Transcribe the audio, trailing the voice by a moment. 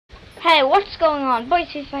Hey, what's going on?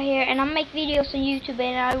 boysfifa here, and I make videos on YouTube,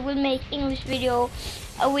 and I will make English video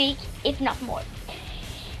a week, if not more.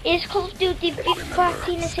 It's Call of Duty, FIFA,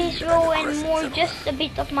 Teenage Row, and more, just a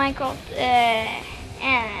bit of Minecraft,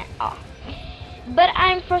 But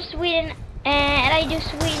I'm from Sweden, and I do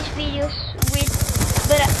Swedish videos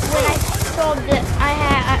but when I saw that I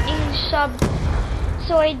had an English sub,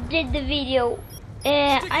 so I did the video.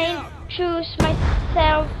 I introduced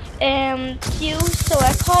myself to you, so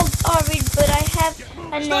I called Arvid, but I have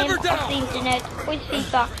a name off the internet,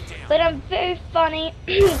 boysfifa, but I'm very funny,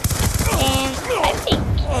 and I think,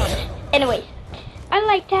 anyways, I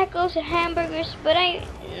like tacos and hamburgers, but I'm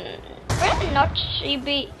not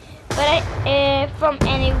cheapy, but from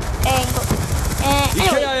any angle.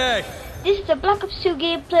 Anyway, this is a Black Ops 2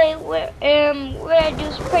 gameplay where I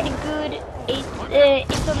do pretty good.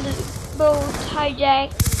 It's on the boat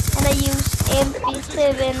hijack, and I use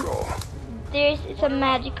MP7. It's a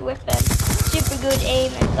magic weapon, super good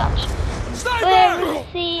aim and such. But we'll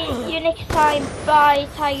see you next time. Bye,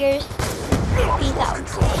 tigers. Peace out.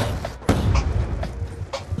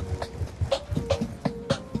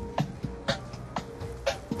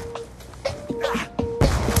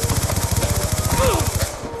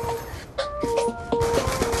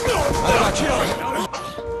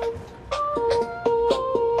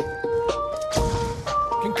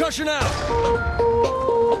 Concussion out!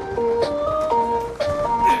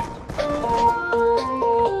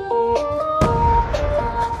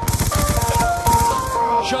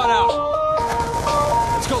 Shot out!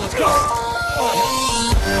 Let's go, let's go!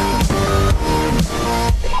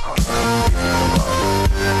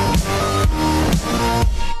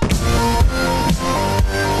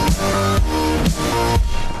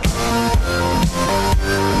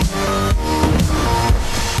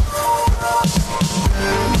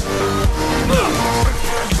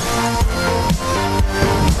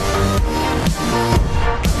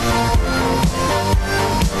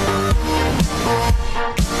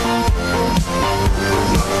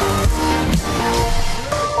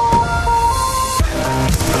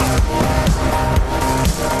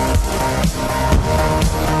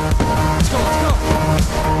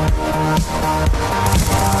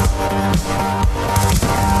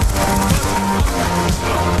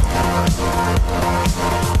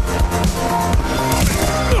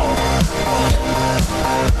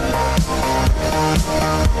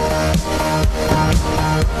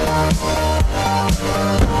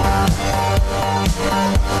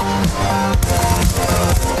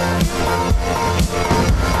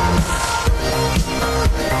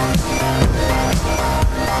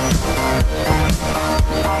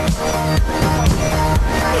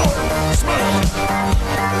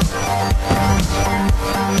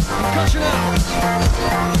 I've got you.